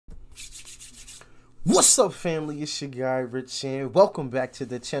What's up, family? It's your guy Rich and welcome back to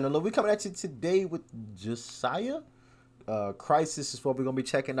the channel. We're coming at you today with Jasiah. Crisis is what we're gonna be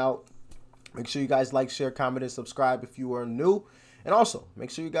checking out. Make sure you guys like, share, comment, and subscribe if you are new. And also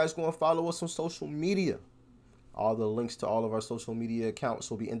make sure you guys go and follow us on social media. All the links to all of our social media accounts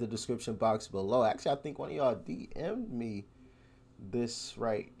will be in the description box below. Actually, I think one of y'all DM'd me this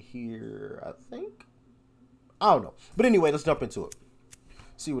right here. I don't know. But anyway, let's jump into it.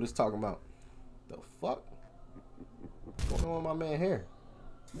 See what it's talking about. The fuck? What's going on with my man here?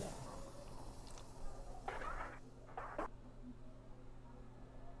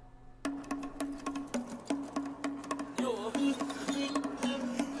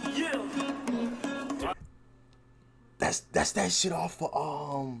 That's that shit off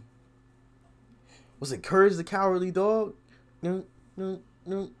of was it Courage the Cowardly Dog? No. I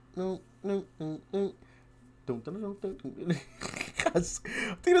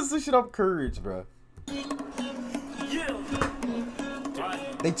think that's the shit off Courage, bro.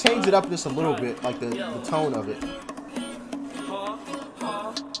 They changed it up just a little bit, like the tone of it.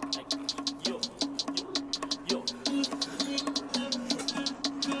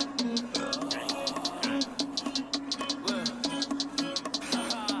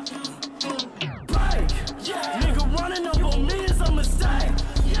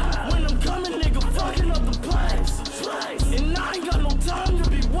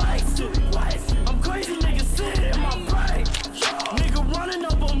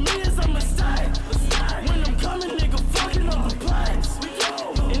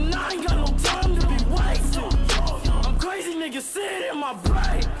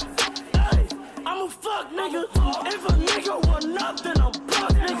 If a nigga want nothing, I'm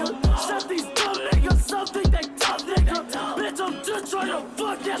fuck, nigga. Shut these dumb niggas, some think they tough, nigga. Bitch, I'm just trying to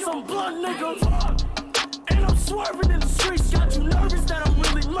fuck, that's some blunt, nigga. And I'm swerving in the streets, got you nervous that I'm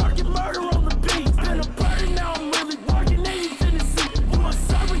really murking murder on the beat. Been a burden, now I'm really working, 80 Tennessee. You a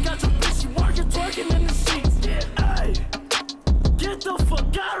servant, got your bitch, she working, twerking in the sheets. Hey, get the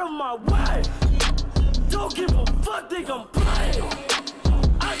fuck out of my way. Don't give a fuck, think I'm playing.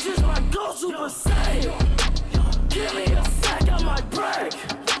 I just might go Super Saiyan. Give me a sec, I might break.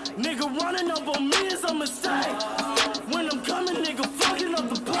 Nigga running up on me is a mistake. When I'm coming, nigga fucking up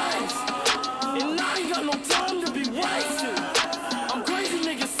the place. And I ain't got no time to be wasted. I'm crazy,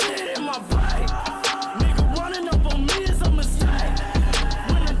 nigga, sit in my bike. Nigga running up on me is a mistake.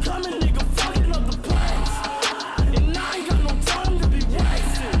 When I'm coming, nigga fucking up the place. And I ain't got no time to be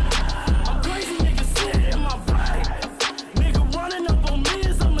wasted. I'm crazy, nigga, sit in my bike. Nigga running up on me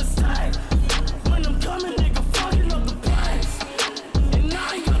is a mistake. When I'm coming, nigga fucking up the place. And I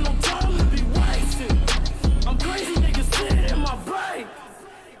ain't got no time to be wasted. I'm crazy, nigga, sit in my bike.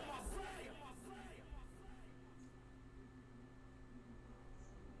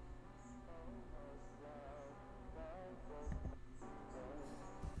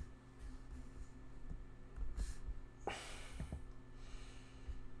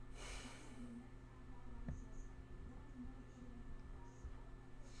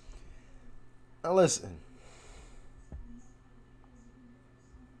 Now listen.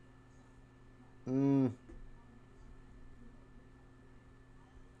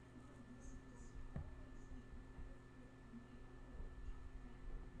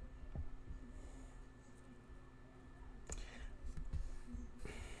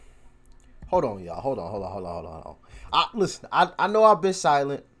 Hold on, y'all. Hold on. Listen, I know I've been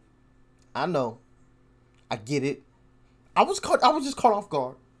silent. I know. I get it. I was just caught off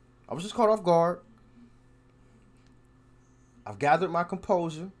guard. I've gathered my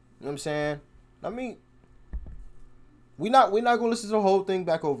composure. You know what I'm saying? I mean, we're not gonna listen to the whole thing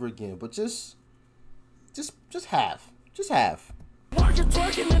back over again, but just half. Working,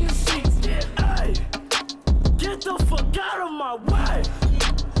 twerking in the sheets. Hey, get the fuck out of my way.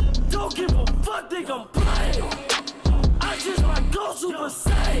 Don't give a fuck, think I'm playing. I just might go Super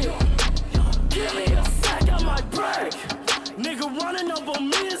Saiyan. Give me a sec, I might break. Nigga running up on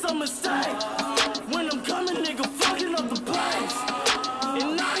me is a mistake. When I'm coming, nigga fucking up the place.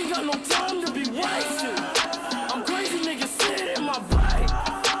 And I ain't got no time to be wasted. I'm crazy, nigga, sit in my bike.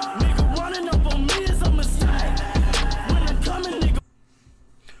 Nigga running up on me is a mistake. When I'm coming, nigga.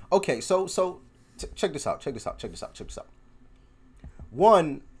 Okay, so check this out.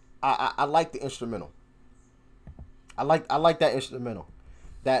 One, I like the instrumental. I like that instrumental.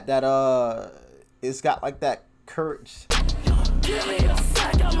 That it's got like that Courage.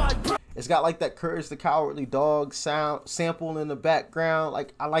 It's got like that Courage the Cowardly Dog sample in the background.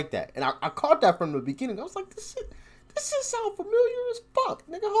 Like, I like that. And I caught that from the beginning. I was like, this shit sound familiar as fuck.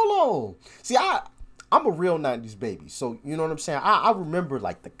 Nigga, hold on. See, I'm a real 90s baby, so you know what I'm saying? I remember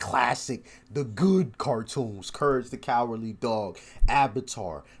like the classic, the good cartoons, Courage the Cowardly Dog,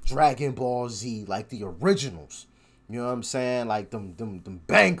 Avatar, Dragon Ball Z, like the originals. You know what I'm saying? Like them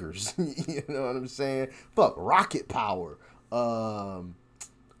bangers. You know what I'm saying? Fuck, Rocket Power. Oh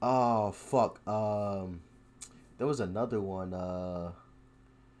fuck. There was another one.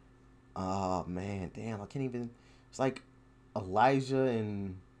 Oh man, damn, I can't even. It's like Elijah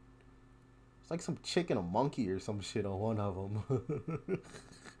and it's like some chick and a monkey or some shit on one of them.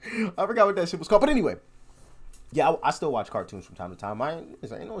 I forgot what that shit was called, but anyway. Yeah, I still watch cartoons from time to time. Ain't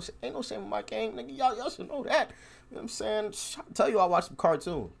no shame in my game, nigga. Y'all should know that. You know what I'm saying? I tell you, I watch some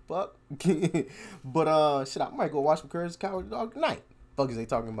cartoons. Fuck. But shit, I might go watch some Courage the Cowardly Dog tonight. Fuck is they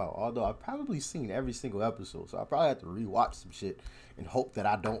talking about? Although I've probably seen every single episode, so I probably have to rewatch some shit and hope that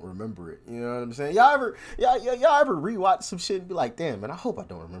I don't remember it. You know what I'm saying? Y'all ever rewatch some shit and be like, damn, man, I hope I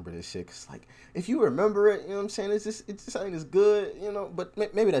don't remember this shit. Cause like, if you remember it, you know what I'm saying? It just ain't as good, you know. But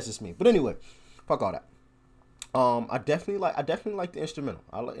maybe that's just me. But anyway, fuck all that. I definitely like the instrumental.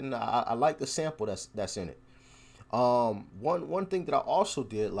 I like the sample that's in it. One thing that I also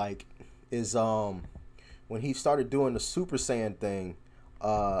did like is when he started doing the Super Saiyan thing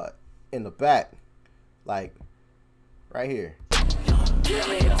in the back, like right here. Give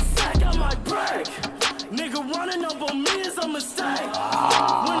me a sec, I might break. Nigga running up on me is a mistake. When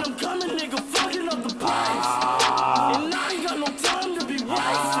I'm coming, nigga fucking up the place. And I ain't got no time to be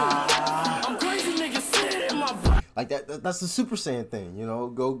wasting. I'm crazy, nigga, sit in my brain. Like that's the Super Saiyan thing, you know.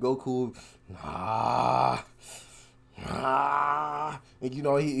 Goku, and you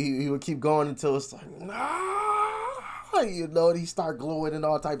know he would keep going until it's like you know, he start glowing and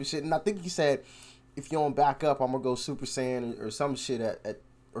all type of shit. And I think he said, if you don't back up, I'm gonna go Super Saiyan or some shit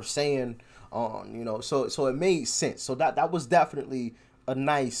or Saiyan on, you know. So it made sense. So that was definitely a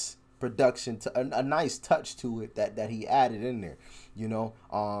nice production to a nice touch to it that he added in there, you know.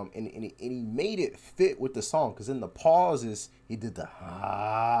 And he made it fit with the song, because in the pauses he did the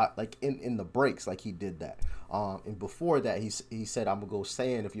like in the breaks, like he did that. And before that he said, I'm gonna go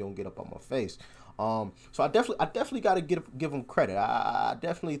Saiyan if you don't get up on my face. So I definitely got to give him credit. I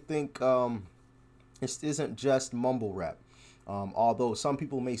definitely think this isn't just mumble rap, although some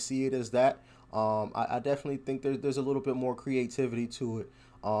people may see it as that. I definitely think there's a little bit more creativity to it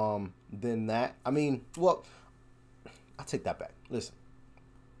than that. I mean, well, I take that back. Listen,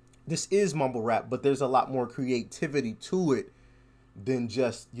 this is mumble rap, but there's a lot more creativity to it than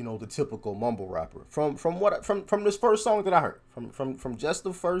just, you know, the typical mumble rapper. From this first song that I heard, from just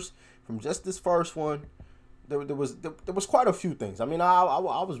this first one, there was quite a few things. I mean, I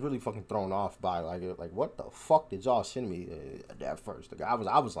was really fucking thrown off by like what the fuck did y'all send me at first? Like,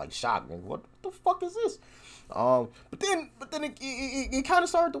 I was like shocked, man. What the fuck is this? But then it kind of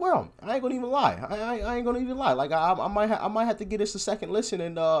started to wear on me. I ain't gonna even lie. I ain't gonna even lie. Like I might have to give this a second listen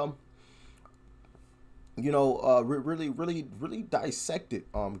and you know, really dissect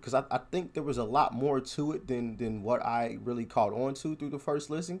it, because I think there was a lot more to it than what I really caught on to through the first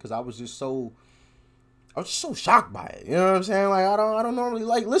listen, because I was just so shocked by it. You know what I'm saying? Like I don't normally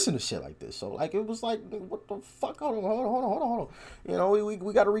like listen to shit like this. So like it was like, what the fuck? Hold on. You know,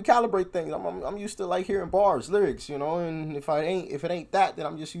 we got to recalibrate things. I'm used to like hearing bars, lyrics, you know, and if it ain't that, then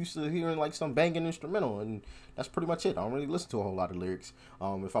I'm just used to hearing like some banging instrumental, and that's pretty much it. I don't really listen to a whole lot of lyrics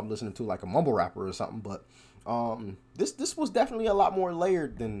if I'm listening to like a mumble rapper or something. But this was definitely a lot more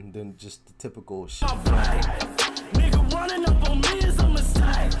layered than just the typical shit. Nigga running up on me is a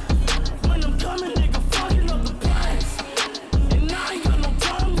mistake. When I'm coming, nigga fucking up the place. And I ain't got no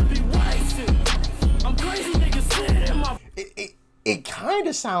time to be wasting. I'm crazy, nigga, sit in my. It kind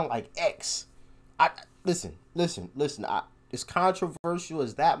of sound like X. Listen. As controversial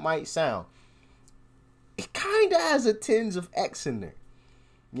as that might sound, it kind of has a tinge of X in there.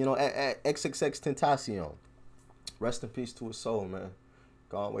 You know, XXX Tentacion. Rest in peace to his soul, man.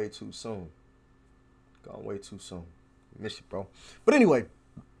 Gone way too soon. Miss you, bro. But anyway,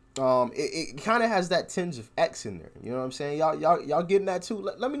 it kind of has that tinge of X in there. You know what I'm saying? Y'all getting that too?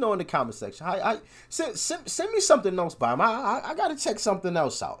 Let me know in the comment section. Send me something else by him. I gotta check something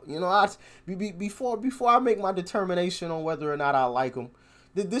else out. You know, before I make my determination on whether or not I like him.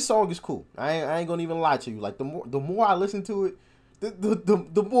 This song is cool. I ain't gonna even lie to you. Like the more I listen to it,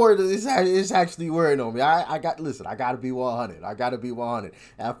 the more it's actually wearing on me. I gotta be 100. I gotta be 100.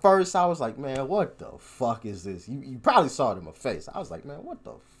 At first, I was like, man, what the fuck is this? You probably saw it in my face. I was like, man, what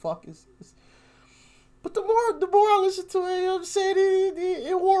the fuck is this? But the more I listen to it, you know what I'm saying,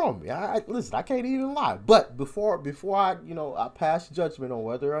 it wore on me. Listen, I can't even lie. But before I, you know, I pass judgment on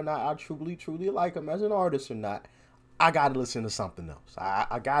whether or not I truly like him as an artist or not, I gotta listen to something else.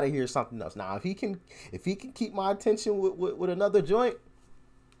 I gotta hear something else. Now, if he can keep my attention with another joint,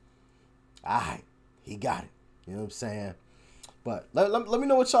 all right, he got it. You know what I'm saying? But let me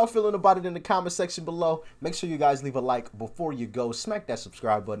know what y'all feeling about it in the comment section below. Make sure you guys leave a like before you go. Smack that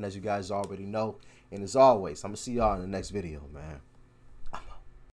subscribe button, as you guys already know. And as always, I'm going to see y'all in the next video, man.